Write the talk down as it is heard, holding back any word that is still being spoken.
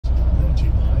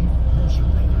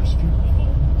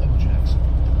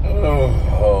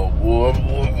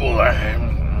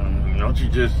you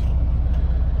just,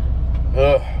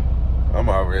 I'm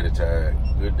already tired.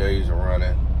 Good days are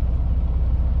running.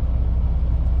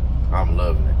 I'm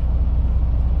loving it.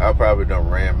 I probably done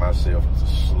ran myself to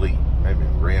sleep. Maybe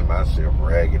ran myself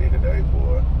raggedy today,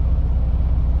 boy.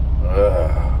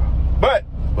 But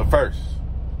first,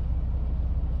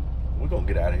 we're gonna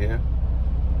get out of here,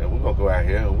 and we're gonna go out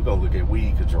here and we're gonna look at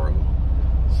weed control.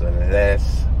 So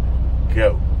let's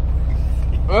go.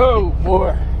 Oh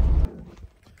boy,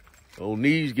 old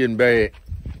knees getting bad.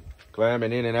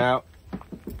 Climbing in and out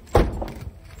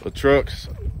of trucks.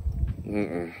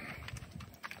 You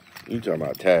talking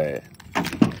about tired?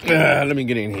 Let me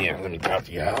get in here. Let me talk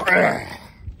to y'all.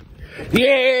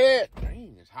 Yeah,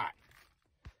 dang, it's hot.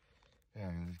 All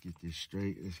right, let's get this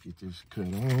straight. Let's get this cut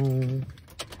on.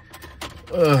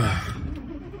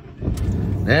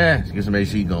 Let's get some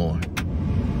AC going.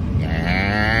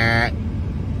 Yeah,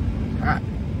 hot.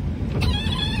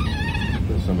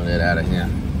 Put some of that out of here.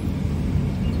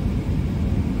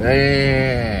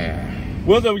 Yeah.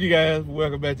 What's up with you guys?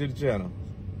 Welcome back to the channel.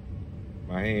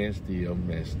 My hand's still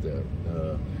messed up.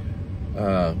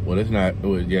 Well, it's not.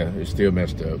 Well, yeah, it's still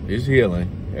messed up. It's healing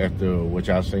after what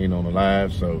y'all seen on the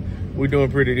live, so we're doing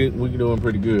pretty good. We're doing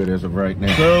pretty good as of right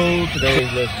now. So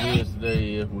today's Let's Get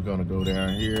today. We're gonna go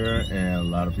down here, and a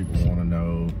lot of people want to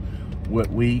know what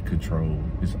weed control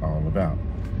is all about,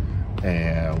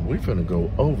 and we're gonna go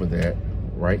over that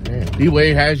right now.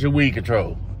 D-Wade, how's your weed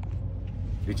control?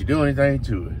 Did you do anything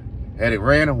to it? Had it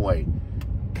ran away?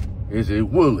 Is it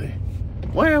woolly?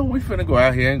 Well, we finna go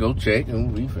out here and go check,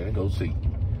 and we finna go see.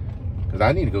 Cause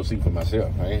I need to go see for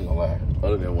myself. I ain't gonna lie.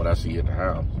 Other than what I see at the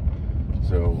house.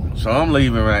 So I'm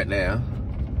leaving right now,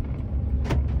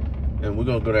 and we're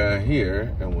gonna go down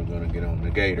here, and we're gonna get on the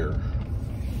gator,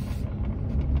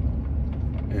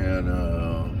 and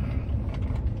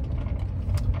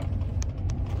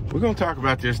we're gonna talk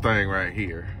about this thing right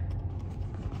here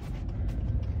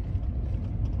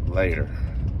later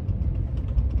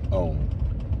on.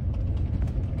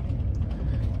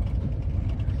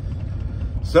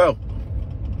 So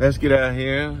let's get out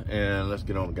here and let's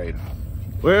get on the gator.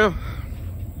 Well,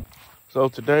 so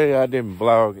today I didn't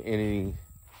vlog any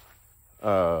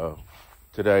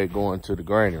today going to the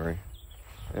granary,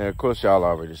 and of course y'all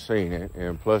already seen it,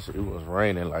 and plus it was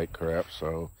raining like crap,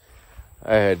 so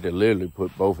I had to literally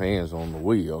put both hands on the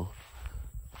wheel,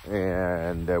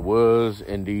 and there was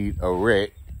indeed a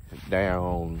wreck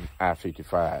down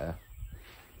I-55,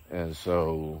 and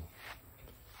so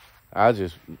I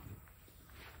just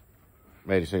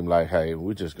made it seem like, hey,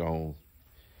 we're just gonna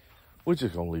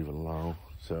leave it alone.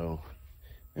 So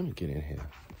let me get in here.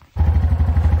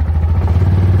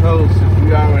 So since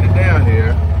we already down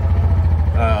here,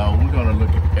 we're gonna look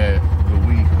at the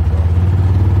weed control.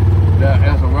 Now,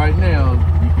 as of right now,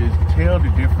 you can tell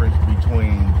the difference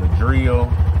between the drill,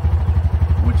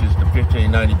 which is the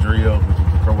 1590 drill, which is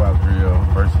the co-op drill,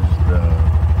 versus the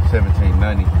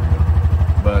 1790 drill.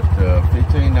 But the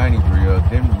 1590 drill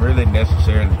didn't really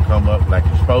necessarily come up like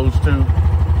it's supposed to.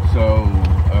 So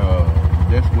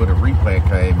that's where the replant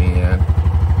came in.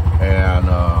 And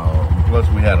plus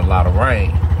we had a lot of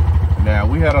rain. Now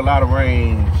we had a lot of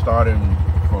rain starting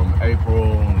from April,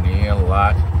 and then a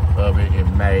lot of it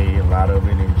in May, a lot of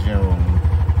it in June,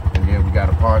 and then we got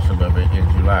a partial of it in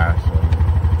July. So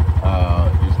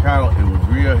it was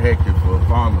real hectic for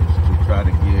farmers to try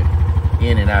to get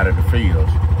in and out of the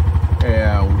fields.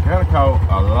 And we kind of caught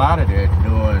a lot of that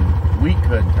during wheat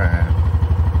cutting time.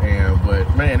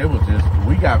 But man, it was just,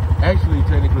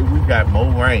 technically we got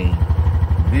more rain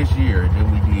this year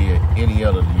than we did any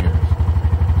other years.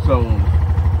 So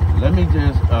let me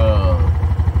just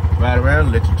ride around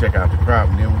and let you check out the crop,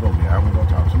 and then we're gonna get out and we're gonna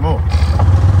talk some more.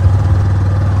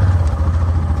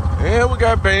 And we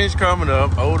got beans coming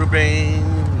up, older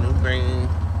beans, new beans.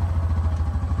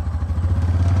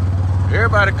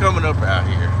 Everybody coming up out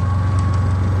here.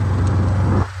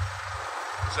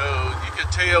 So you can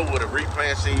tell what a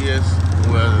replant is,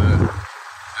 whether the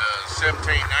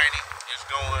 1790 is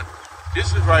going.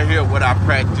 This is right here what I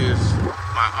practice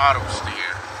my auto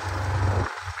steer.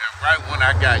 And right when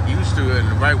I got used to it,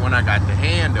 and right when I got the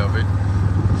hand of it,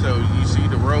 so you see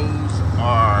the rows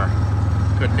are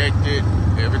connected,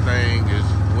 everything is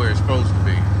where it's supposed to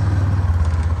be.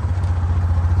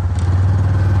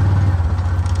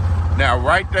 Now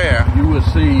right there, you will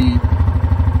see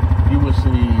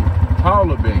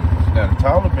taller beans. Now the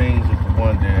taller beans is the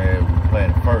one that we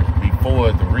planted first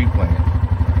before the replant.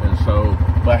 And so,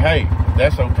 but hey,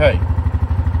 that's okay.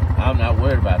 I'm not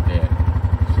worried about that.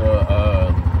 So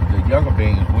the younger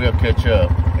beans will catch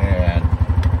up and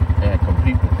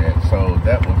compete with that. So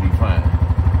that will be fine.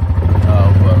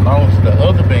 But as long as the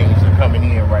other beans are coming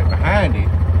in right behind it,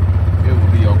 it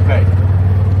will be okay.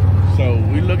 So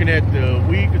we're looking at the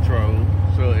weed control.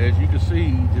 So as you can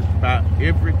see, just about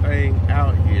everything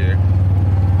out here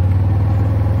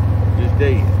is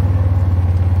dead.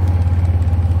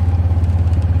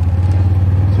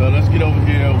 So let's get over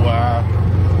here while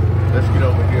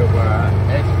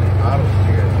actually auto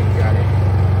steer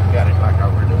got it like I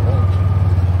really want to.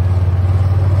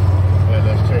 But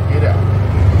let's check it out.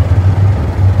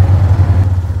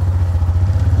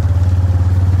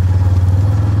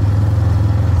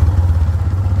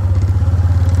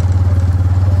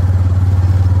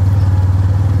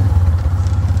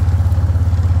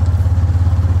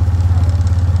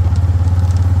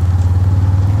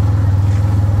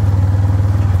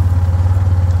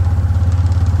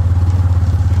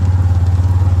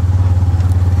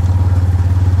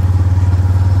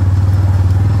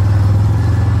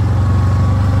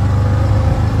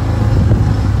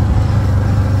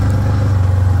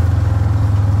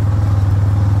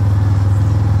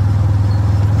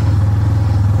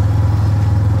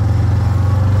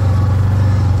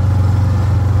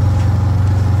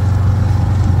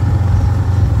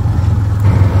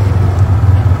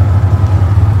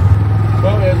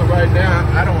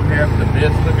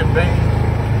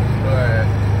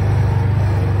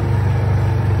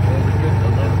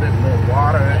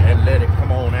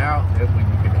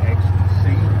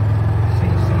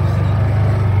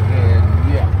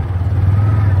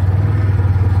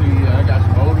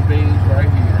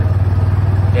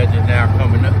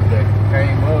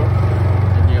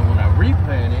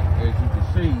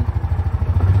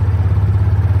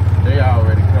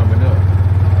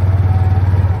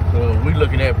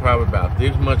 Probably about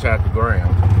this much out the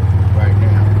ground right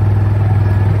now.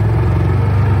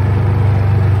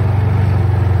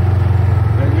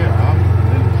 And yeah, I'm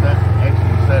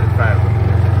actually satisfied with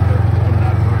this because it's coming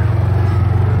out of the ground.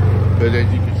 But as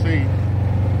you can see,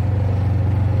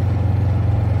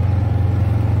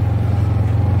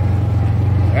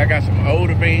 I got some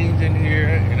older beans in here,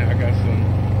 and I got some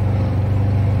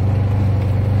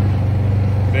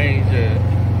beans that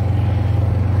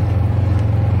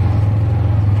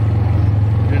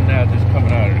now just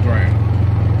coming out of the ground.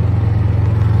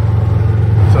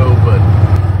 So, but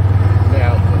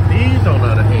these on the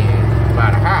other hand, by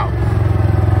the house,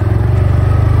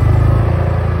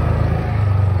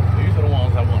 these are the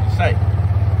ones I want to say.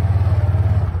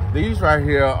 These right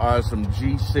here are some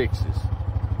G6s,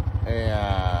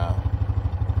 and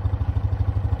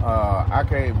I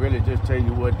can't really just tell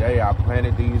you what day I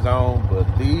planted these on, but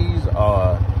these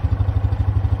are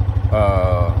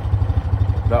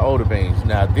the older beans.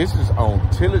 Now this is on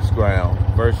tillage ground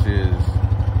versus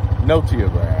no-till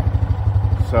ground.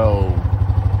 So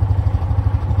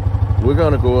we're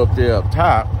gonna go up there up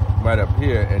top, right up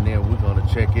here, and then we're gonna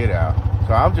check it out.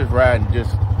 So I'm just riding,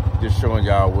 just showing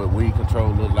y'all what weed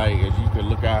control look like. As you can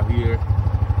look out here,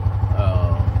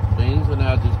 beans are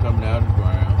now just coming out of the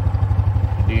ground.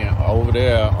 And then over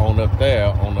there, on up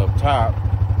top,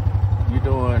 you're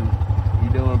doing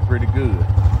pretty good.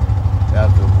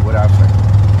 That's what I say.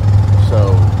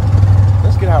 So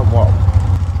let's get out and walk.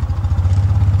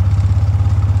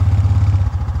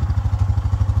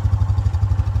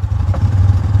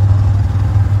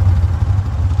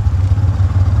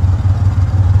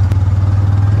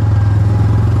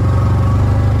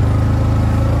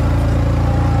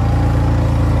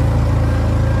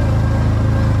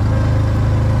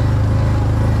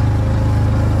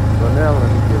 So now let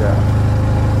me get out.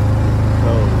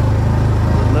 So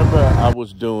remember I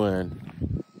was doing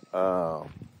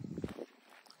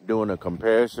a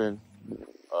comparison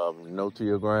of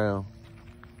no-till ground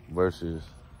versus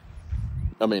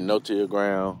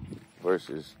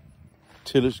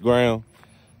tillage ground.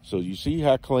 So you see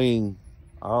how clean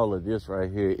all of this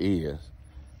right here is,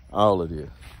 all of this.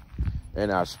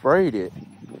 And I sprayed it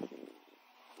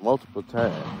multiple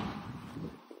times.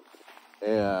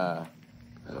 And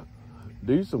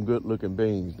these some good looking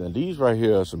beans. Now these right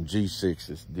here are some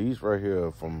G6s. These right here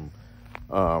are from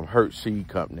Hurt Seed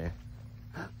Company.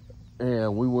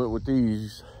 And we went with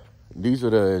these. These are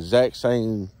the exact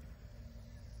same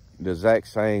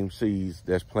seeds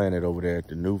that's planted over there at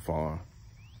the new farm.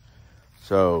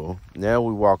 So now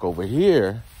we walk over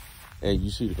here and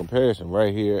you see the comparison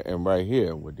right here and right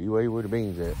here with where the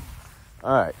beans at.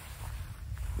 All right,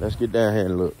 let's get down here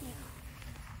and look.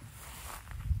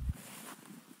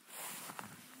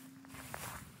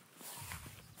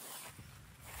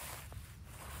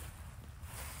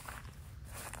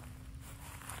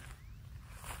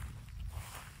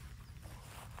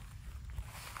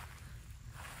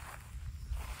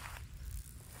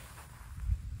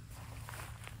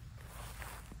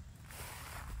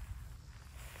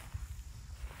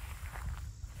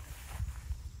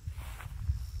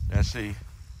 Now see,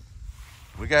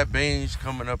 we got beans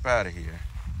coming up out of here.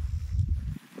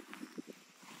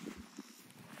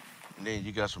 And then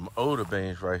you got some older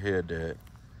beans right here that,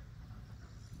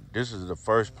 this is the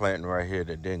first planting right here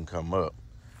that didn't come up.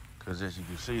 Because as you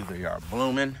can see, they are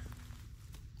blooming.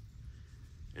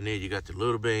 And then you got the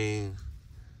little beans.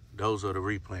 Those are the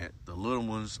replant. The little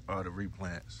ones are the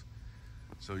replants.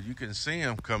 So you can see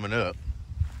them coming up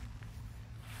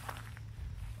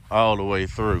all the way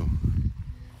through,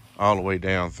 all the way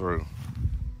down through.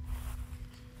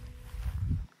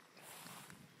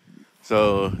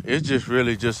 So it just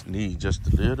really just needs just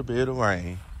a little bit of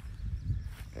rain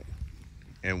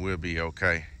and we'll be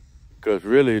okay. Because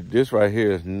really this right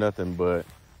here is nothing but,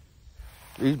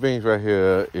 these beans right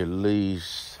here at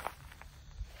least,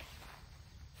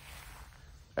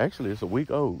 actually it's a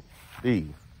week old.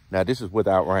 Now this is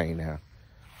without rain now.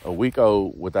 A week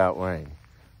old without rain.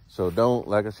 So don't,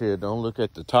 like I said, don't look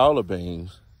at the taller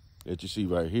beans that you see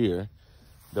right here.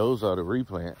 Those are the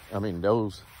replant. I mean,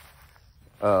 those,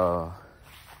 the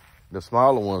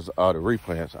smaller ones are the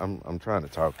replants. I'm trying to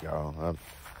talk, y'all. I'm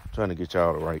trying to get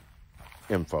y'all the right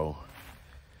info.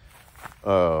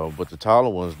 But the taller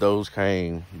ones, those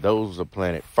are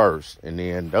planted first. And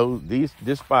then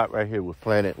this spot right here was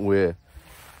planted with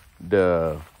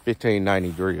the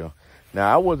 1590 drill.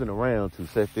 Now I wasn't around to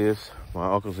set this.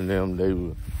 My uncles and them, they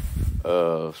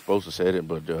were supposed to set it,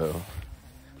 but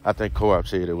I think Co-op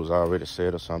said it was already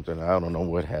set or something. I don't know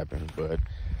what happened, but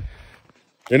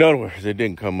in other words, it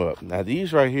didn't come up. Now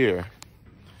these right here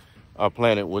are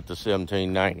planted with the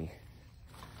 1790.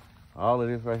 All of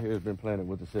this right here has been planted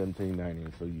with the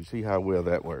 1790. So you see how well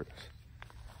that works.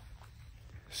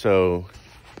 So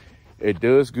it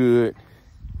does good.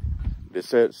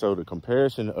 So the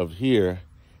comparison of here,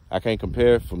 I can't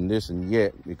compare from this and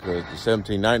yet because the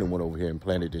 1790 went over here and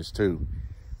planted this too,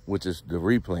 which is the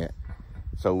replant.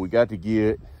 So we got to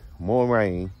get more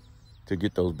rain to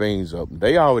get those beans up.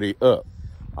 They already up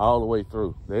all the way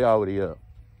through. They already up.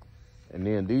 And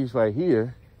then these right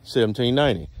here,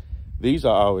 1790, these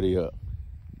are already up.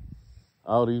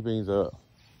 All these beans are up.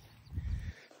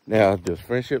 Now, does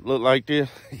Friendship look like this?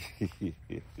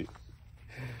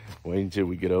 Wait until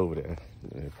we get over there.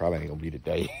 It probably ain't gonna be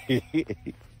today.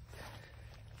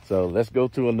 So let's go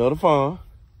to another farm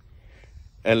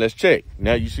and let's check.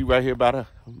 Now you see right here by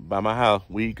my house,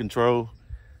 weed control.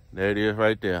 There it is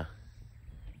right there.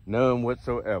 None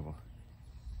whatsoever.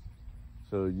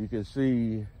 So you can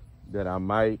see that I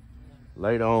might,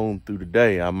 later on through the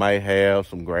day, I might have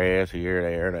some grass here,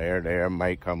 there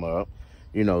might come up,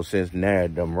 you know, since now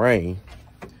it done rain.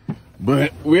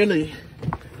 But really,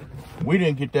 we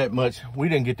didn't get that much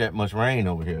rain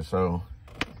over here. So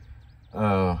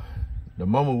the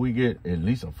moment we get at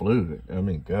least a flood, I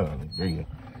mean, God,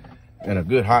 and a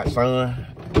good hot sun,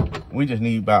 we just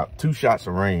need about 2 shots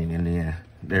of rain and then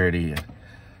there it is.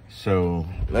 So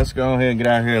let's go ahead and get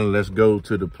out here and let's go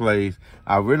to the place.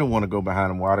 I really want to go behind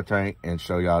the water tank and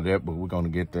show y'all that, but we're going to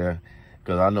get there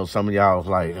because I know some of y'all was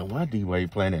like, why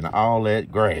D-Wade planting all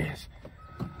that grass?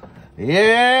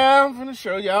 Yeah, I'm going to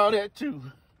show y'all that too.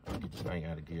 I'll get this thing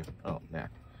out of gear. Oh, now.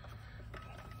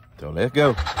 So let's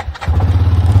go.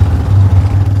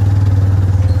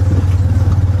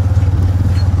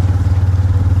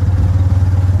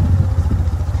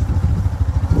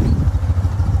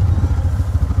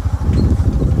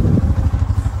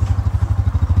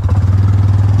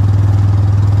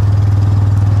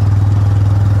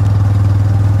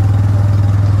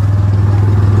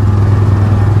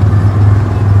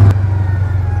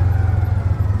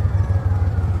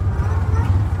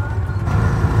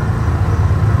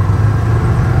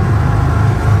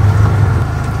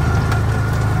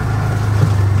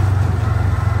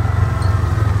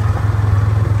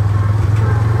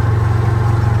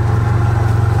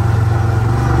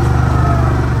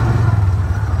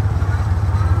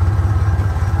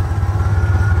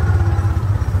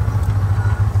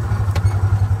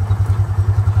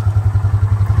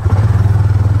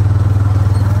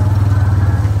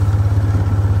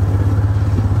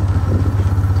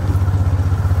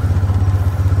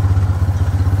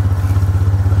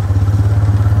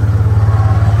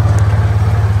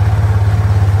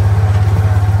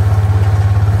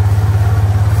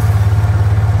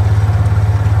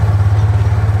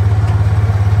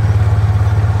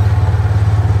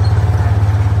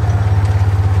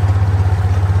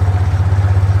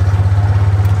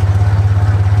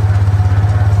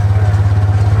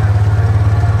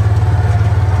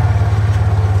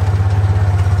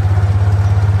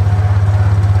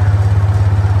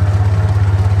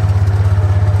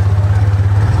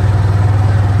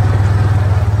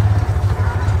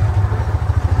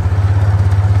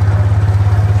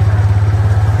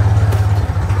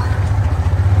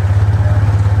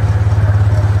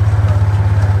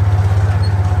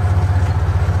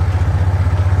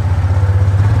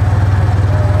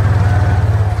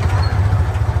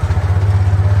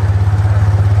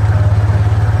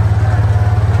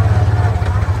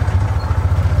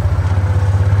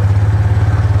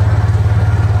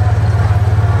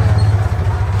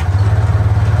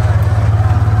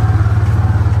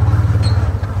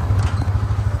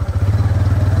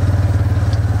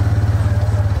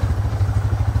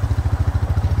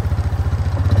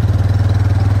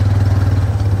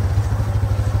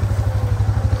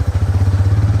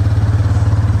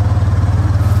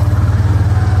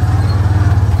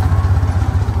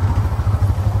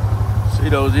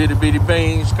 those itty bitty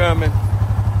beans coming?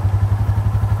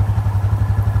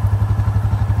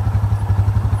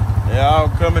 They're all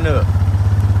coming up.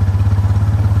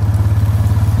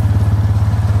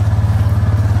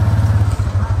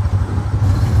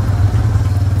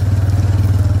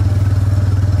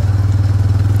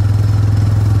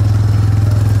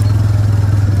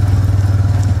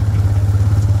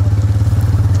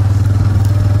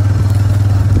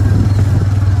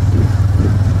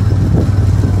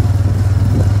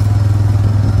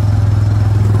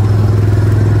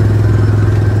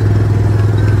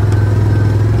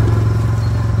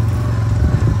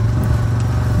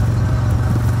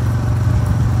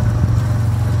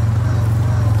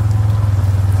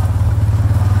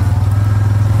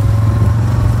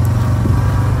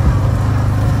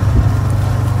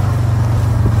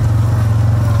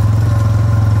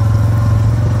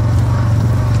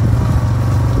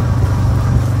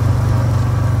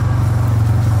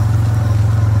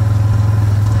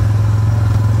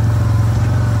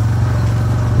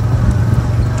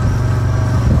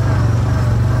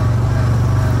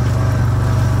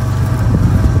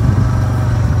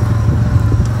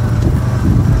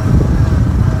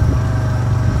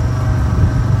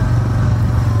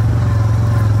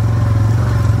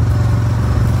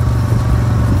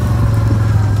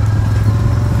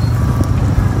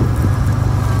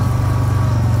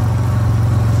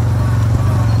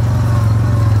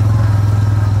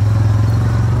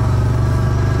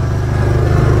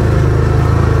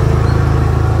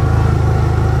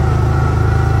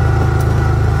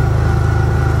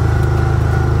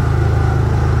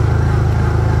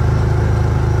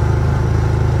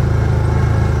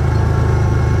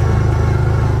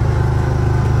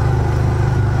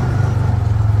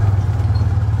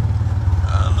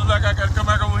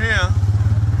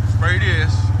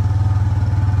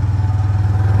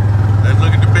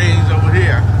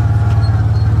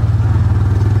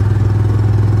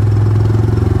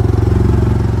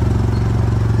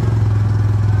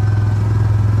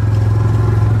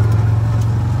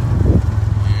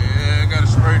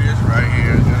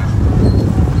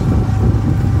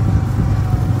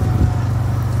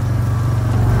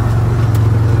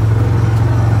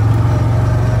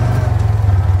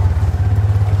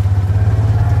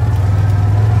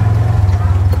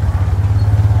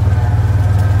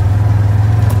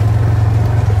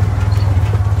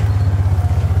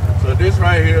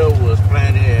 right here was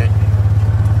planted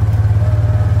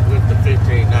with the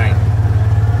 1590.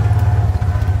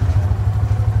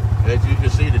 As you can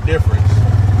see the difference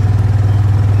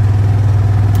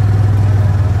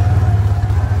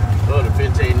of the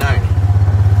 1590.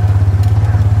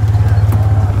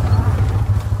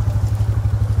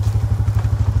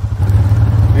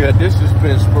 Yeah, this has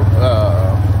been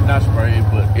not sprayed,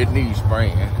 but it needs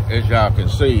spraying. As y'all can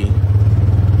see,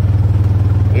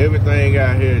 everything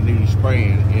out here needs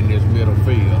spraying in this middle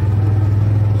field.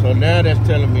 So now that's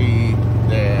telling me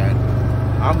that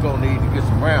I'm gonna need to get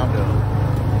some Roundup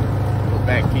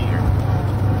back here.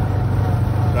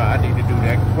 So I need to do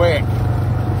that quick.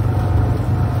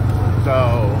 So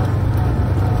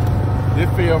this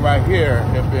field right here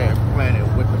has been planted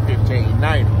with the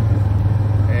 1590.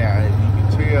 And you can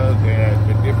tell that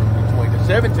the difference between the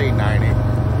 1790,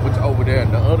 which over there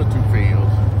in the other two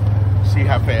fields, see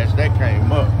how fast that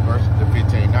came up versus the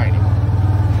 1590.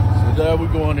 So now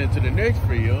we're going into the next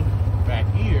field back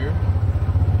here.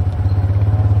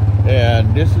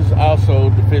 And this is also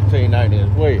the 1590 as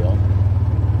well.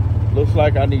 Looks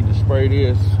like I need to spray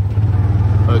this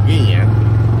again.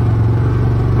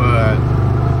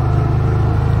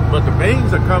 But the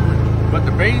beans are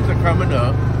coming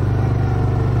up.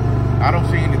 I don't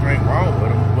see anything wrong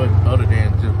with them, but other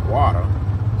than just water.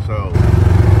 So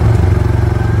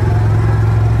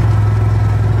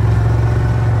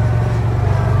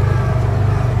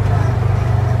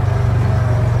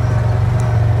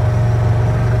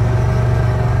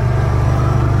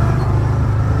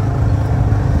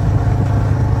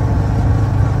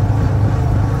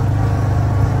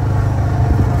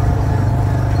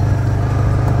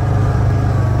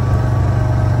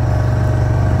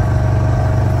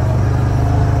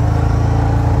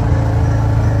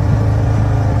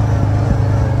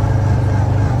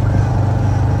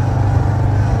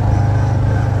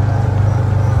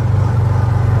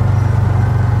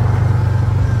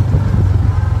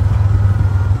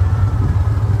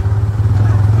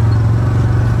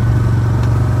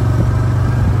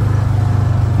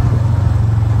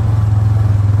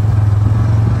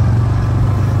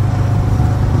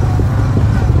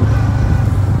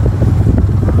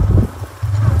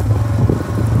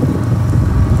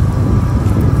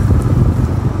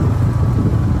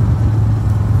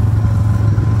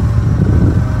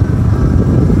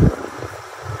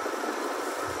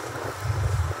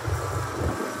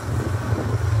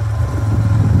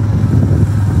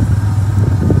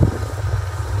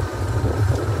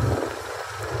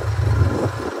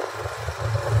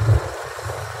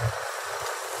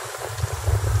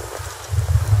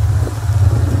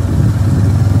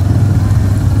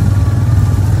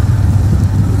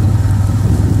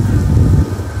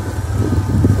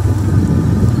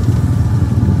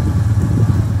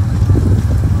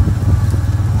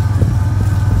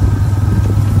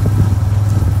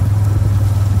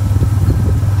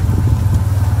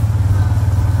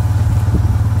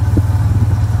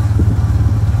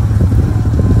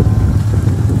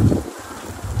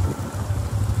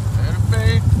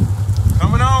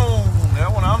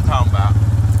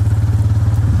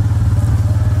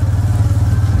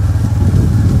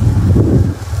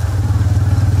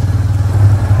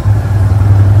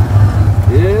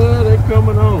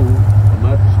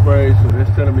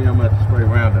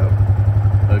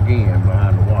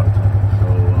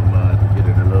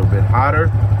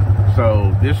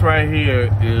This right here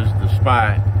is the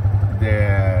spot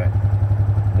that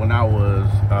when I was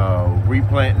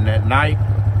replanting that night,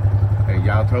 and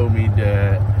y'all told me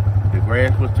that the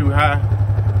grass was too high.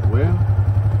 Well,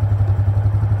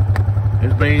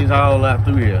 there's beans all out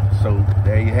through here, so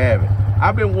there you have it.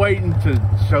 I've been waiting to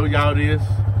show y'all this,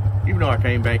 even though I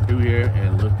came back through here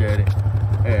and looked at it.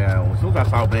 And as soon as I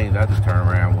saw beans, I just turned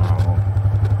around and went home.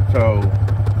 So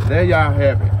there y'all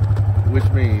have it, which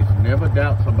means never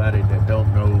doubt somebody that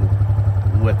don't know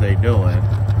what they doing,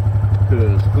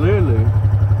 because clearly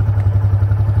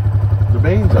the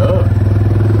beans are up.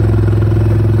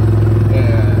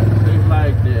 And it seems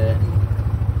like that,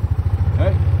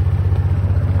 hey,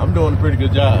 I'm doing a pretty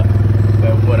good job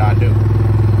at what I do.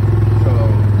 So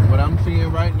what I'm seeing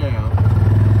right now,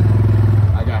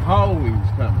 I got haul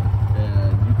weeds coming,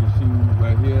 and you can see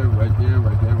right here, right there,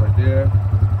 right there, right there,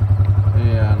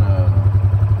 and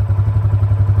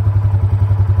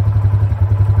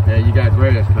and you got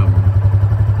grass coming.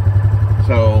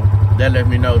 So that lets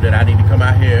me know that I need to come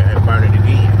out here and burn it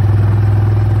again.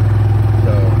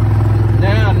 So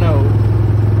now I know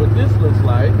what this looks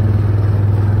like.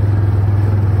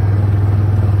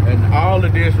 And all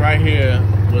of this right here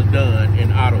was done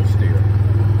in auto steer.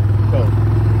 So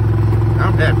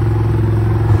I'm happy.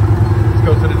 Let's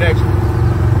go to the next one.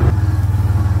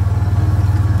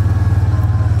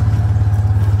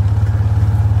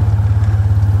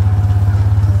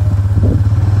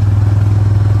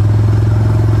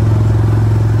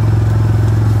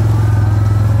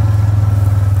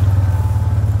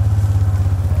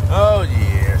 Oh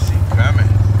yeah, she coming.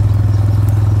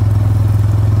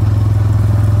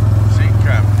 She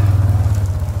coming.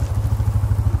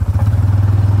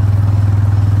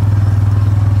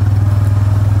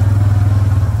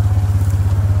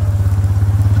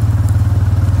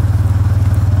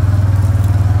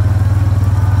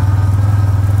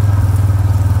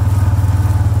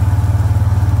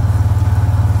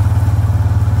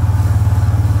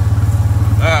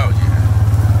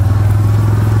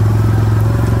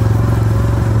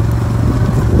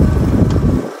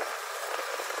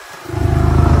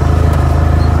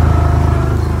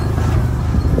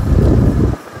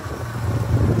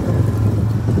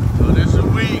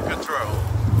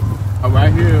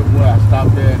 Right here where I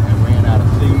stopped at and ran out of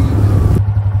seeds,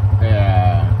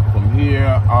 and from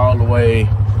here all the way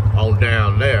on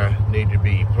down there need to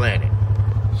be planted.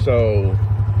 So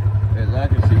as I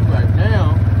can see right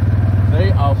now,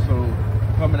 they also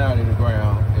coming out of the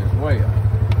ground as well.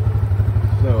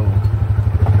 So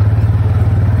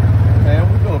man,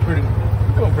 we're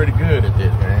doing pretty good at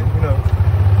this, man. You know,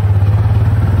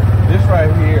 this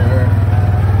right here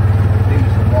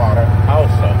needs some water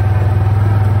also.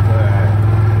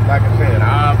 Like I said,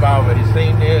 I've already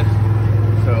seen this,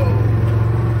 so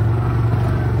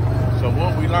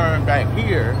what we learned back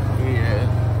here is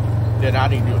that I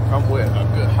need to come with a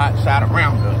good hot shot of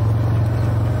Roundup,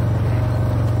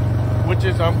 which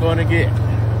is I'm going to get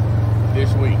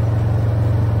this week.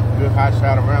 Good hot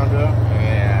shot of Roundup,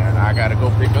 and I got to go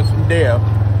pick up some Def,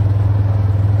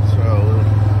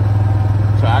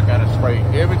 so I got to spray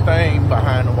everything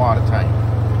behind the water tank,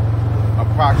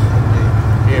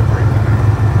 approximately everything.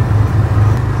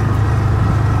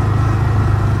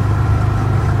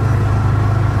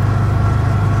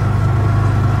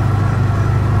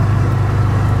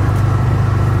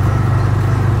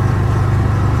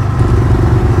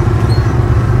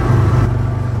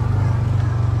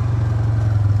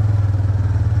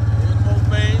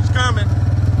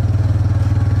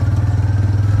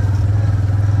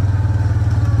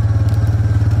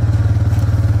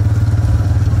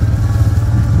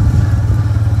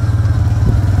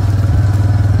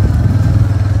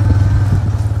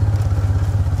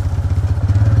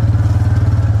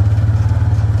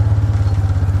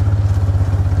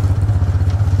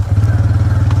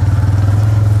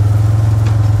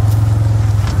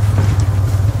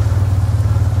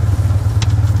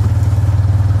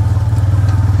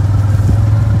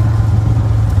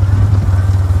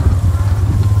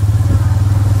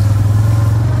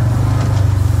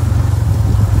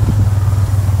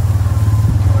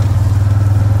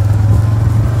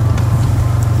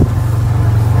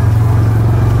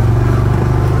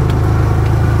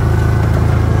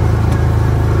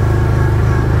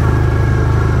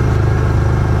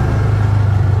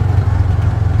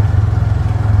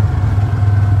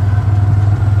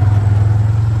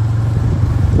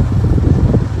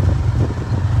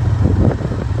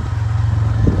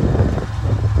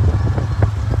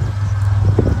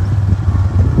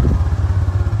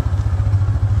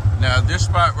 This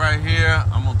spot right here,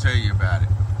 I'm gonna tell you about it.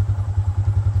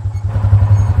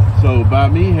 So by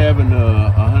me having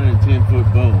a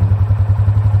 110-foot boom,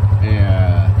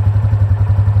 And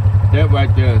that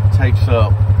right there takes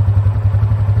up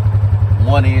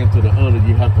one end to the other.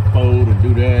 You have to fold and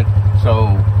do that. So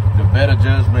the better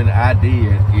judgment I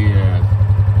did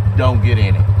is don't get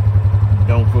in it.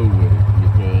 Don't fool with it,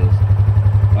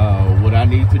 because what I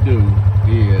need to do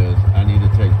is I need to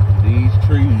take these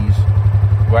trees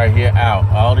right here out.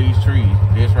 All these trees,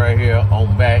 this right here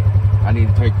on back, I need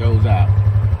to take those out.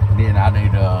 Then I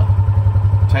need to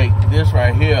take this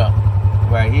right here,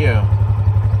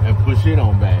 and push it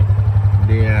on back.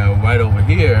 Then right over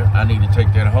here, I need to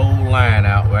take that whole line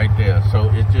out right there. So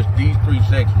it's just these three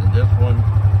sections, this one,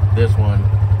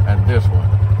 and this one.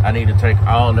 I need to take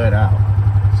all that out.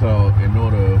 So in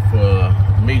order for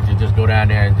me to just go down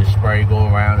there and just spray, go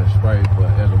around and spray,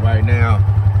 but as of right now,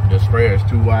 the sprayer is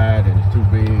too wide and it's too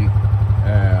big.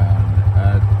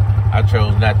 I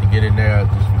chose not to get in there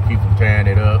just to keep from tearing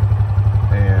it up.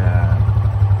 And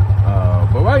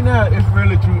but right now, it's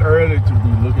really too early to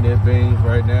be looking at beans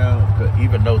right now,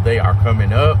 even though they are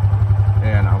coming up.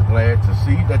 And I'm glad to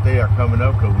see that they are coming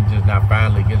up, because we just not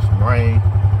finally get some rain.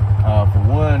 For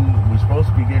one, we're supposed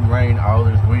to be getting rain all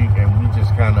this week, and we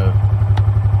just kind of,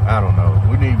 I don't know,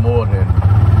 we need more than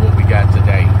what we got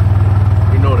today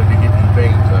in order to get these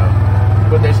beans up.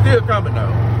 But they're still coming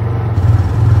though.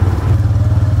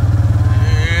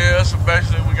 Yeah, so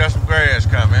basically we got some grass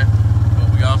coming,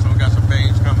 but we also got some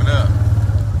beans coming up.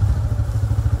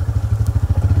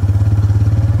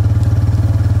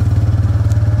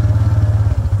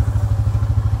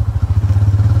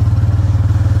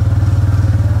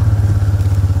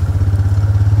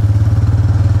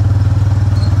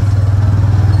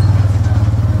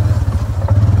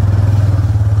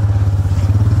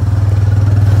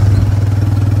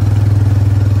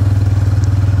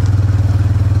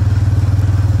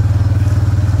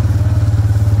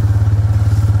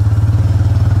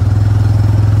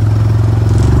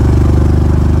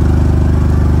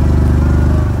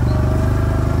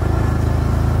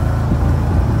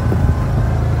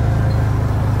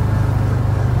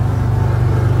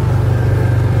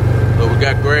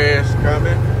 Grass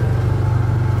coming.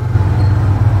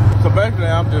 So basically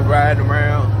I'm just riding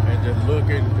around and just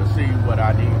looking to see what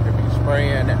I need to be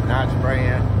spraying and not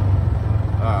spraying.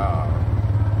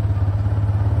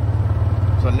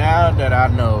 So now that I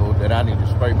know that I need to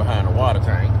spray behind the water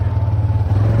tank,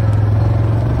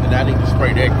 and I need to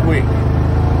spray that quick.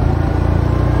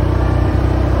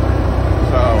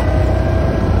 So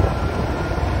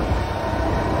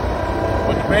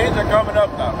but the beans are coming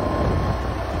up though.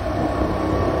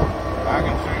 I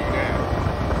can show you that.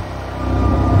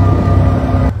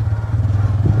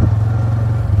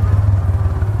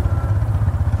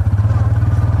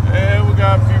 And we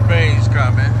got a few beans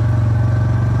coming.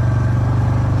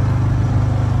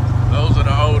 Those are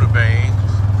the older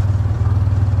beans.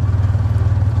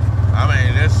 I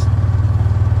mean,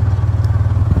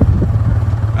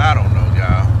 I don't know,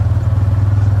 y'all.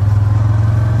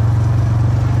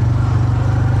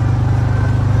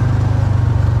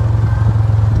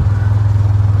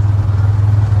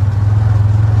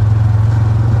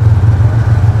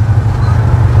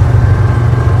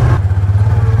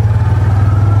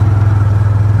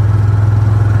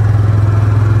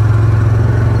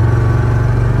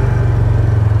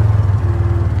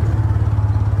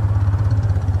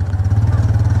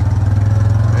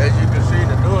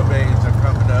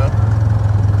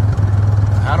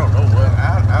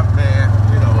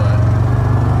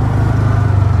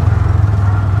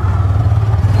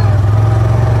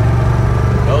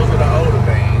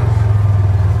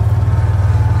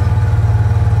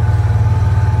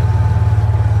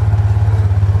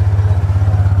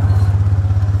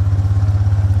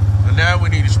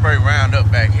 Spray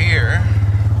Roundup back here.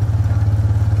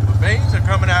 The beans are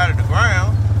coming out of the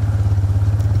ground.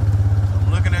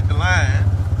 I'm looking at the line.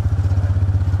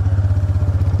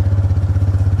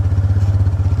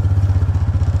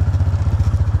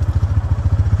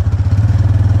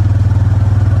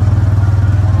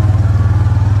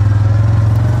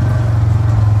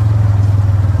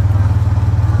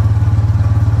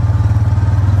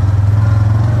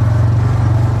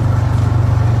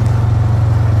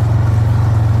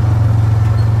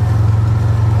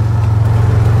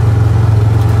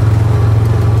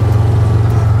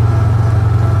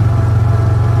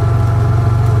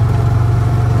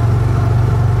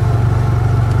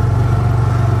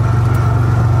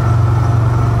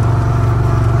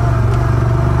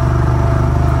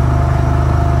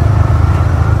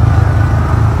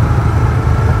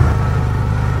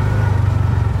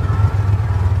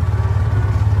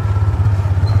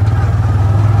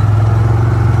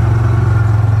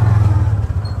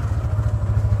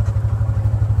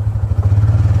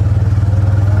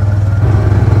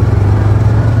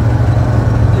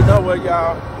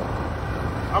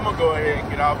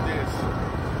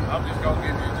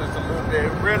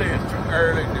 it really is too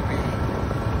early to be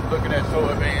looking at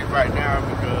soybeans right now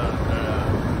because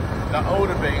the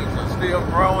older beans are still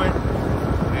growing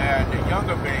and the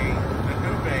younger beans, the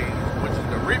new beans, which is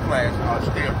the replants, are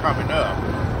still coming up,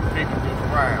 peeping through the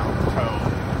ground. So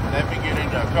let me get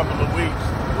into a couple of weeks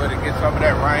where to get some of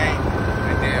that rain,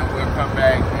 and then we'll come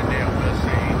back and then we'll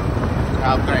see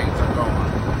how things are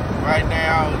going. Right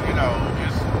now, you know,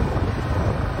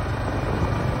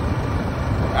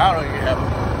 I don't even have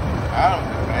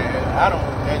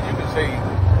as you can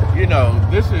see, you know,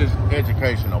 this is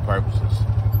educational purposes.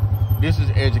 This is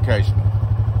educational.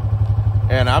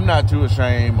 And I'm not too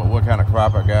ashamed of what kind of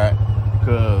crop I got,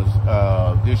 because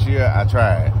this year I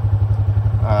tried.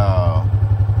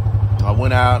 I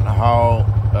went out and hauled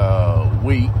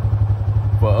wheat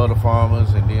for other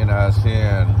farmers, and then I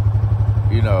sent,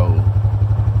 you know,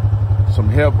 some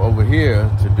help over here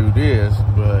to do this.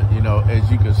 But, you know, as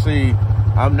you can see,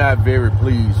 I'm not very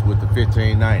pleased with the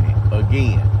 1590.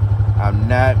 Again, I'm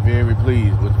not very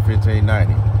pleased with the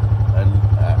 1590. And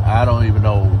I don't even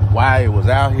know why it was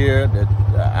out here.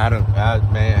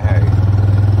 Man, hey.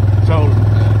 So,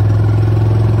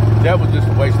 that was just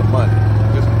a waste of money,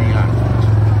 just to be honest with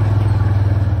you.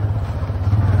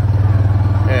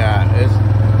 Yeah,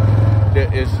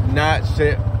 it's not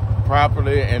set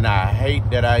properly, and I hate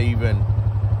that I even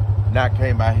not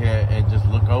came out here and just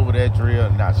look over that drill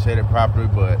and not set it properly,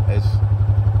 but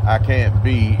I can't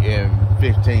be in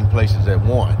 15 places at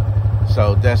once.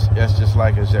 So that's just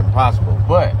like it's impossible.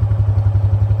 But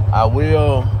I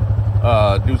will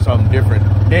do something different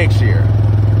next year.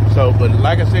 So, but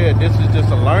like I said, this is just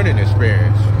a learning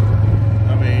experience.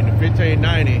 I mean, the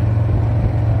 1590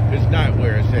 is not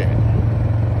where it's at.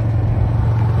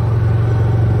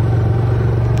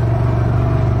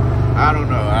 I don't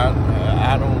know.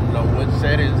 I don't know what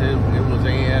settings it was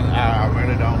in. I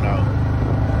really don't know.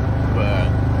 But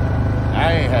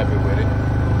I ain't happy with it.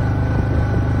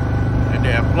 And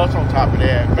then plus on top of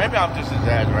that, maybe I'm just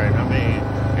exaggerating. I mean,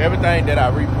 everything that I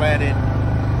replanted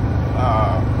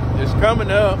is coming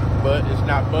up, but it's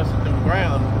not busting through the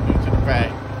ground due to the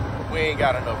fact we ain't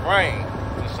got enough rain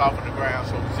to soften the ground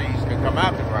so the seeds can come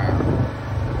out the ground.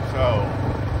 So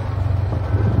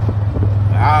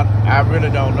I really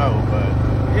don't know, but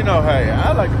you know, hey,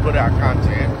 I like to put out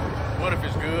content. What if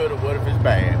it's good or what if it's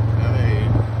bad? I mean,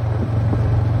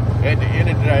 at the end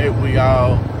of the day, we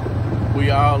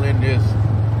all in this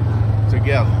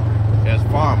together as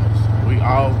farmers. We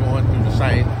all going through the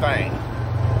same thing.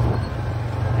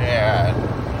 And,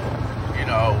 you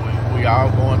know, we all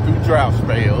going through drought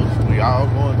spells. We all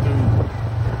going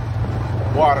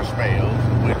through water spells.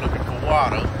 We're looking for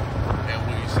water, and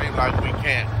we seem like we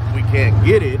can't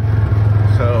get it.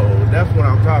 So that's what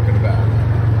I'm talking about.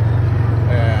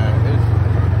 And it's,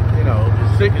 you know,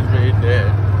 it sickens me that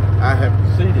I have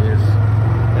to see this,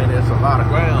 and it's a lot of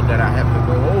ground that I have to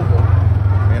go over,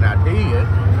 and I did.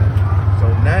 So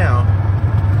now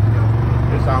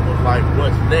it's almost like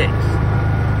what's next.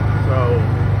 So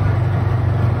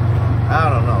I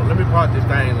don't know. Let me park this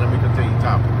thing and let me continue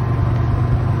talking.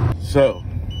 So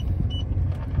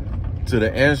to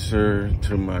the answer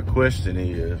to my question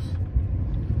is,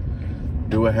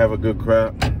 do I have a good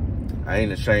crop? I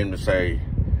ain't ashamed to say,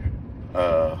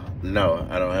 no,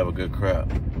 I don't have a good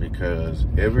crop, because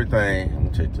everything, let me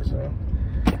check this out.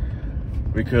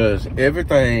 Because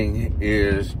everything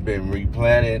is been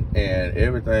replanted and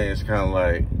everything is kind of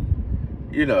like,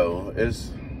 you know,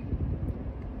 it's,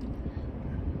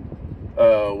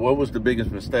 what was the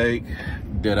biggest mistake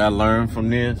that I learned from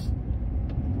this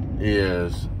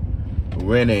is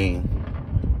renting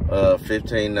a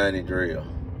 1590 drill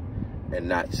and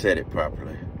not set it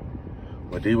properly.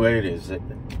 But the way it is,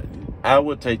 I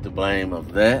would take the blame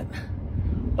of that,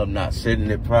 of not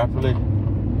setting it properly,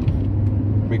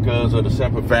 because of the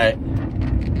simple fact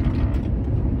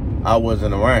I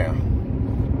wasn't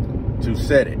around to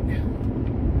set it.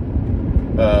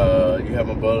 You have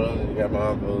my brothers and you got my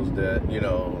uncles that, you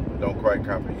know, don't quite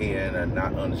comprehend and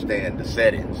not understand the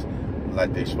settings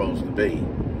like they're supposed to be.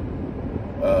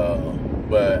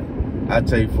 But I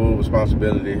take full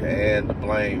responsibility and the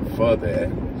blame for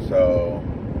that. So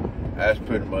that's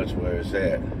pretty much where it's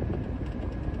at,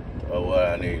 or what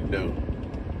I need to do.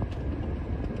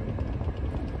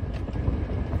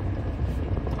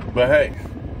 But hey,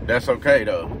 that's okay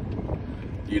though.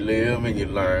 You live and you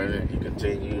learn and you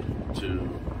continue to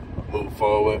move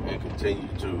forward and continue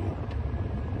to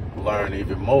learn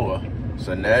even more.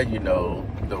 So now you know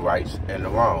the rights and the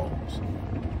wrongs.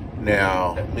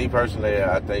 Now, me personally,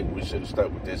 I think we should have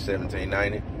stuck with this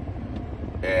 1790.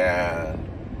 And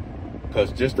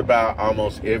because just about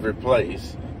almost every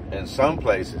place, and some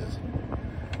places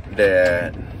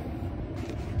that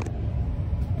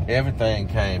everything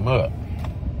came up.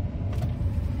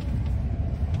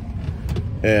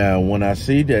 And when I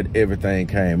see that everything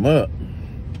came up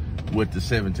with the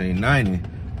 1790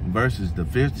 versus the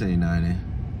 1590,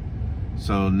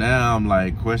 so now I'm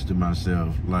like questioning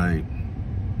myself, like,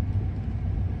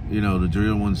 you know, the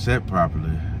drill wasn't set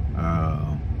properly,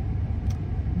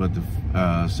 but the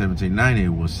 1790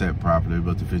 was set properly,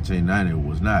 but the 1590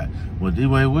 was not. Well,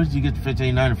 D-Way, where did you get the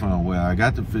 1590 from? Well, I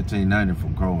got the 1590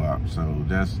 from Co-op, so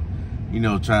that's, you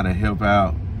know, trying to help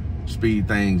out, speed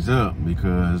things up,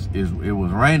 because it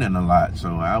was raining a lot,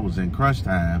 so I was in crunch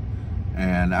time,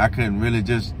 and I couldn't really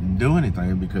just do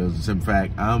anything, because in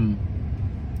fact, I'm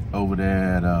over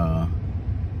there at,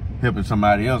 helping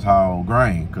somebody else haul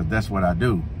grain, because that's what I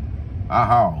do. I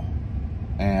haul.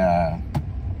 And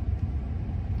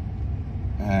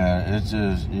it's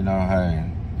just, you know, hey,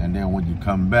 and then when you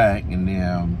come back, and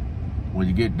then when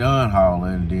you get done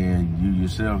hauling, then you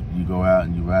yourself, you go out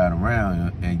and you ride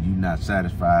around, and you're not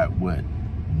satisfied with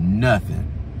nothing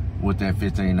what that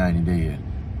 1590 did.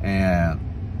 And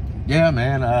yeah,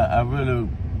 man, I'm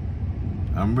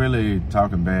really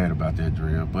talking bad about that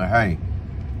drill, but hey,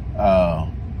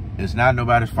 it's not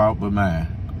nobody's fault but mine,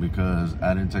 because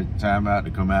I didn't take the time out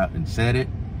to come out and set it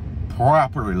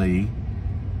properly,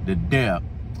 the depth.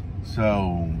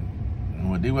 So,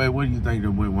 well, D-Way, what do you think that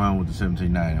went wrong with the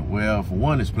 1790? Well, for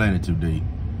one, it's plenty too deep.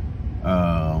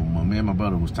 When me and my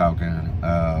brother was talking,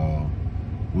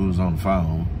 we was on the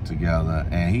phone together,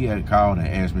 and he had called and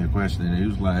asked me a question, and he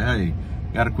was like, hey,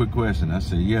 got a quick question. I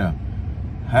said, yeah,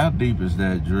 how deep is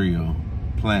that drill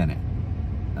planted?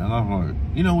 And I'm like,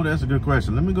 you know what, that's a good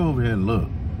question. Let me go over here and look.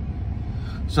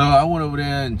 So I went over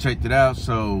there and checked it out.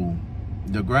 So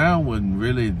the ground wasn't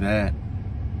really that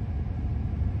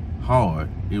hard.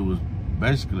 It was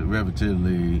basically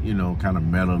relatively, you know, kind of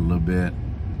mellow a little bit.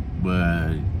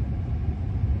 But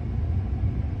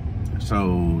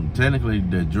so technically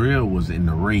the drill was in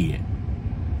the red.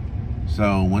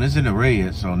 So when it's in the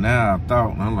red, so now I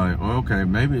thought, and I'm like, oh, okay,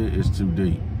 maybe it's too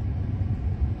deep.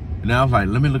 And I was like,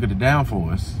 let me look at the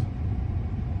downforce.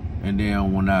 And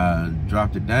then when I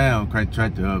dropped it down, cranked the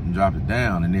tractor up and dropped it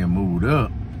down, and then moved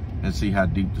up and see how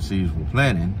deep the seeds were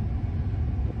planted,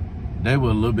 they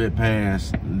were a little bit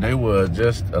past, they were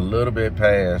just a little bit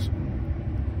past,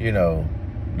 you know,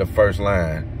 the first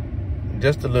line.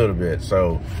 Just a little bit.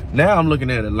 So now I'm looking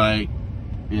at it like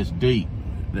it's deep.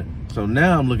 So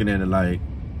now I'm looking at it like,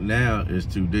 now it's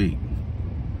too deep.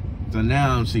 So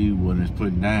now I'm seeing what it's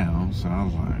putting down. So I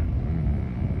was like,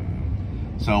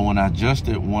 So when I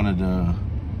adjusted one of the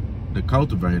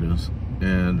cultivators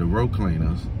and the row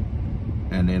cleaners,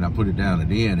 and then I put it down at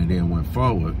the end and then went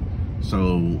forward.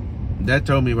 So that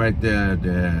told me right there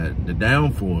that the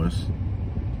downforce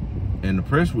and the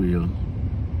press wheels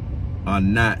are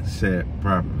not set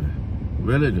properly.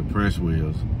 Really, the press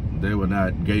wheels, they were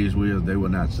not, gauge wheels, they were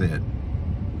not set.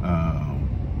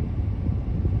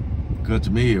 Because to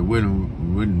me, it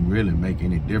wouldn't really make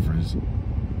any difference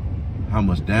how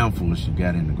much downforce you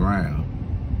got in the ground,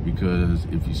 because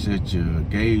if you set your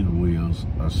gauge wheels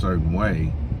a certain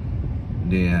way,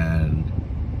 then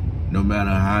no matter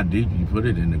how deep you put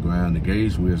it in the ground, the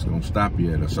gauge wheel's gonna stop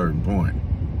you at a certain point.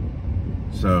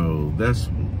 So that's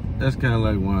kind of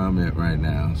like where I'm at right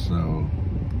now. So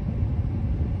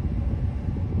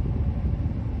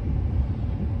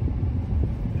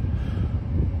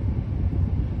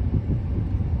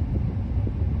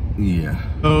yeah.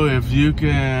 So if you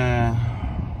can,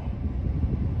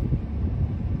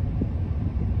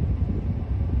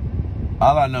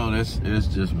 all I know, it's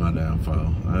just my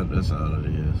downfall. That's all it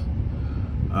is.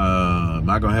 Am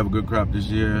I gonna have a good crop this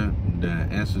year? The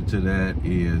answer to that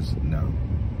is no.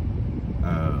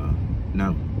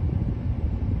 No.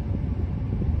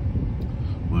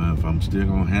 Well, if I'm still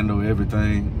gonna handle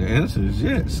everything, the answer is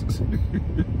yes.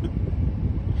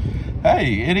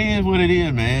 Hey, it is what it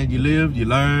is, man. You live, you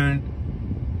learn,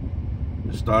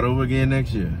 start over again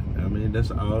next year. I mean,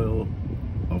 that's all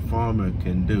a farmer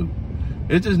can do.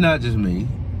 It's just not just me.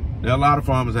 There are a lot of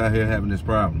farmers out here having this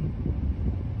problem.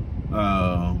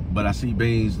 But I see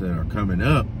beans that are coming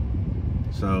up,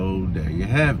 so there you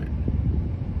have it.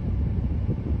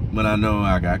 But I know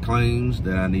I got claims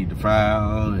that I need to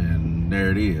file, and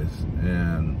there it is.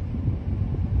 And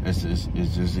it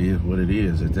just is what it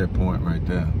is at that point right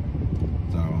there.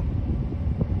 So,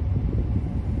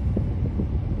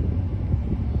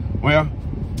 well,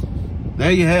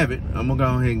 there you have it. I'm gonna go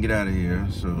ahead and get out of here.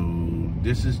 So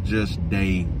this is just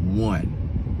day one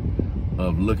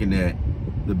of looking at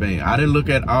the bean. I didn't look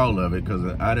at all of it because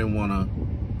I didn't want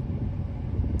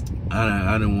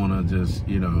to just,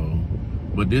 you know,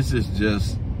 but this is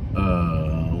just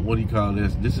what what do you call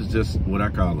this? This is just what I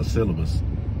call a syllabus.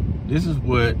 This is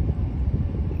what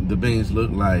the beans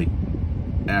look like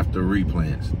after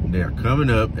replants. They're coming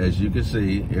up, as you can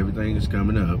see, everything is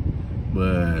coming up,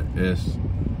 but it's,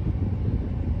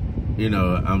 you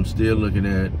know, I'm still looking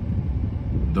at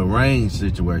the rain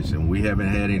situation. We haven't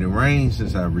had any rain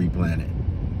since I replanted.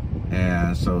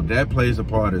 And so that plays a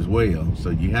part as well. So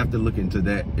you have to look into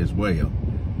that as well.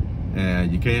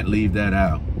 And you can't leave that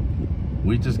out.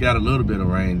 We just got a little bit of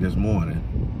rain this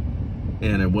morning,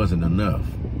 and it wasn't enough.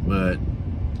 But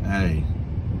hey,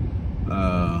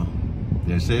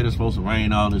 they said it's supposed to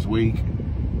rain all this week,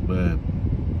 but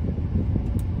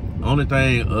only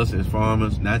thing us as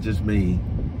farmers, not just me,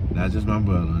 not just my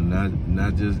brother,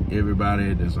 not just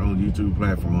everybody that's on YouTube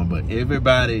platform, but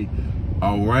everybody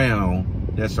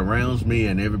around that surrounds me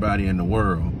and everybody in the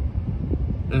world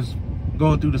is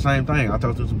going through the same thing. I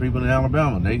talked to some people in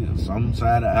Alabama. Some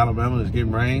side of Alabama is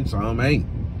getting rain, some ain't.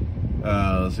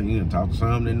 So you can talk to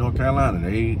some in North Carolina.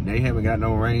 They haven't got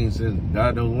no rain since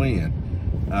God knows when.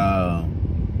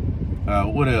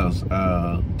 What else?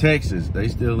 Texas, they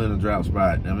still in a drought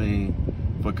spot. I mean,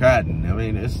 for cotton. I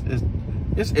mean,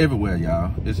 it's everywhere,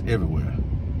 y'all. It's everywhere.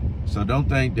 So don't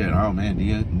think that, oh man,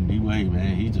 D-Wade,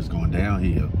 man, he's just going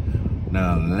downhill.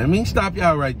 Now, let me stop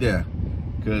y'all right there,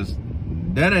 because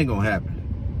that ain't gonna happen.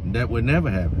 That would never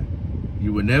happen.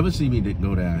 You would never see me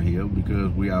go downhill, because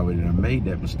we already made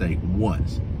that mistake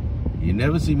once. You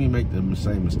never see me make the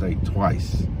same mistake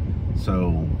twice.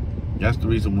 So that's the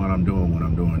reason what I'm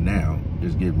doing now,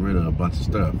 is getting rid of a bunch of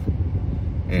stuff.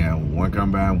 And one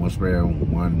combine, one sprayer,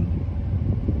 one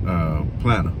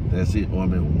planter. That's it. Or I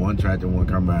mean, one tractor, one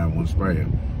combine, one sprayer.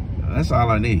 That's all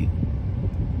I need.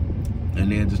 And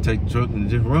then just take the truck and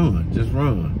just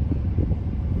run.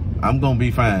 I'm gonna be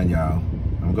fine, y'all.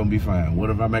 I'm gonna be fine. What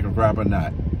if I make a crop or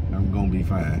not? I'm gonna be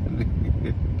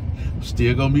fine. I'm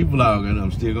still gonna be vlogging.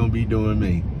 I'm still gonna be doing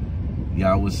me.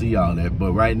 Y'all will see all that.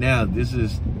 But right now, this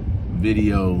is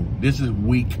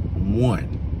week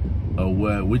 1 of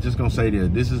what we're just gonna say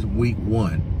this is week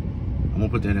 1. I'm gonna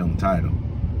put that on the title.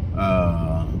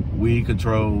 Weed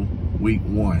control week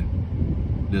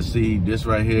 1. To see, this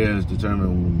right here is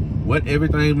determining what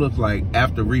everything looks like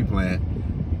after replant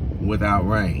without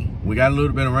rain. We got a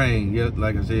little bit of rain,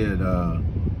 like I said,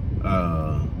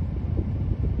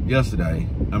 yesterday.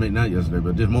 I mean, not yesterday,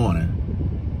 but this morning.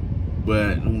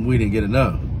 But we didn't get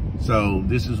enough. So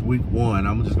this is week 1.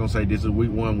 I'm just gonna say this is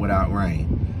week 1 without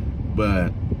rain.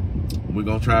 But we're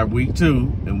gonna try week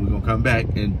 2, and we're gonna come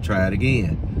back and try it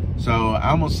again. So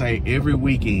I'm gonna say every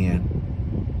weekend,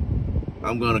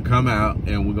 I'm gonna come out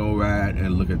and we're gonna ride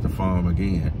and look at the farm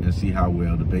again and see how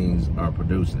well the beans are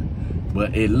producing.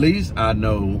 But at least I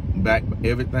know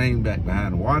everything back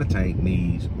behind the water tank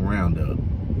needs Roundup.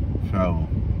 So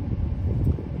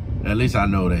at least I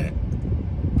know that.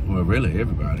 Well, really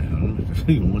everybody.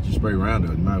 Once you spray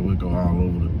Roundup, you might well go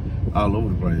all over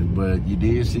the place. But you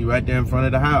did see right there in front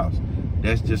of the house,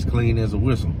 that's just clean as a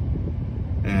whistle.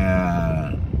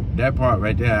 And that part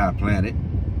right there I planted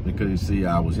because you see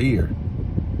I was here.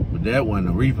 But that wasn't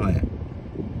a replant.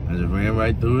 I just ran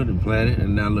right through it and planted,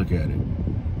 and now look at it.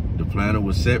 The planter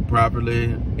was set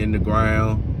properly in the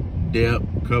ground, depth,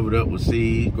 covered up with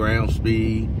seed, ground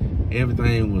speed,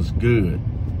 everything was good.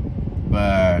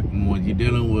 But when you're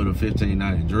dealing with a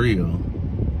 1590 drill,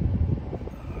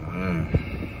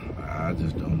 I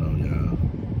just don't know, y'all.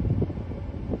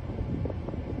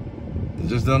 I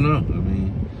just don't know. I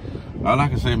mean, all I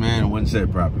can say, man, it wasn't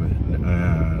set properly.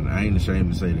 I ain't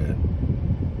ashamed to say that.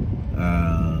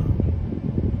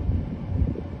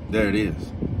 There it is.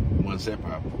 It wasn't set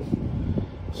properly.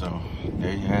 So,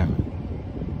 there you have it.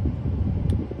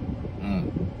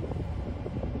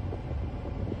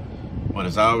 But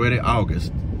it's already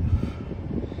August.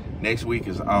 Next week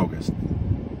is August.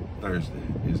 Thursday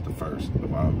is the 1st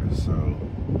of August. So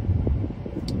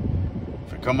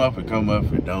if it come up, it come up.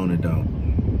 If it don't, it don't.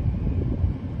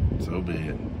 So be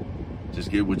it. Just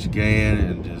get what you can,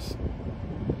 and just,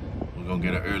 we're gonna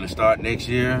get an early start next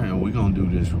year, and we're gonna do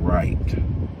this right.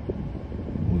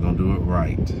 We're gonna do it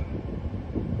right.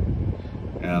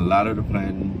 And a lot of the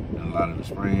planting and a lot of the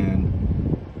spraying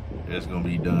is gonna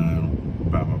be done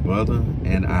by my brother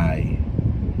and I.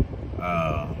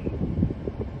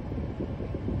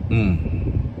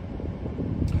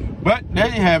 But there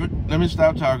you have it. Let me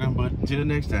stop talking. But until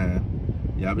next time,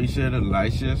 y'all be sure to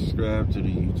like, share, subscribe to the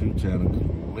YouTube channel.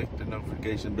 Click the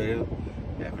notification bell.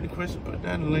 If you have any questions, put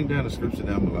down the link down in the description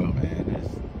down below, man.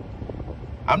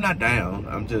 I'm not down.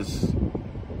 I'm just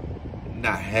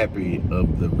not happy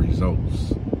of the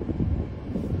results.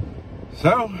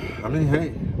 So, I mean,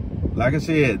 hey, like I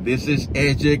said, this is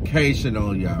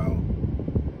educational, y'all.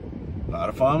 A lot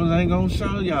of farmers ain't gonna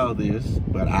show y'all this,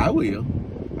 but I will.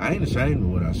 I ain't ashamed of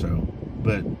what I show,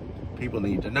 but people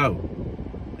need to know.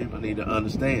 People need to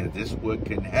understand this is what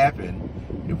can happen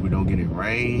if we don't get it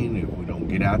rain, if we don't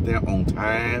get out there on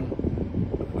time,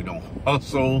 if we don't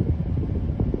hustle.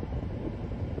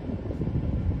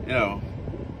 You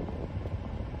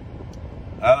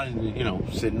know,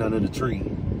 sitting under the tree,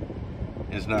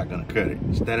 it's not gonna cut it.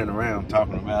 Standing around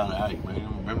talking about, hey,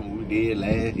 man, remember what we did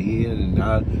last year, and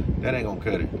all, that ain't gonna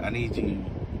cut it. I need you.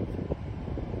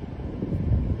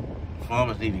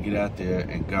 Farmers need to get out there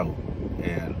and go.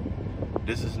 And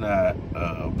this is not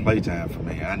playtime for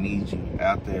me. I need you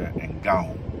out there and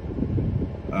gone.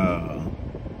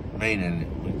 Meaning,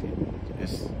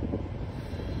 it's.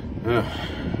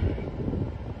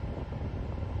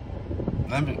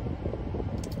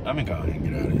 Let me go ahead and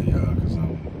get out of here, y'all, because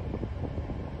I'm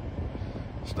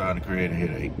starting to create a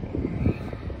headache.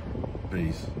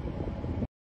 Peace.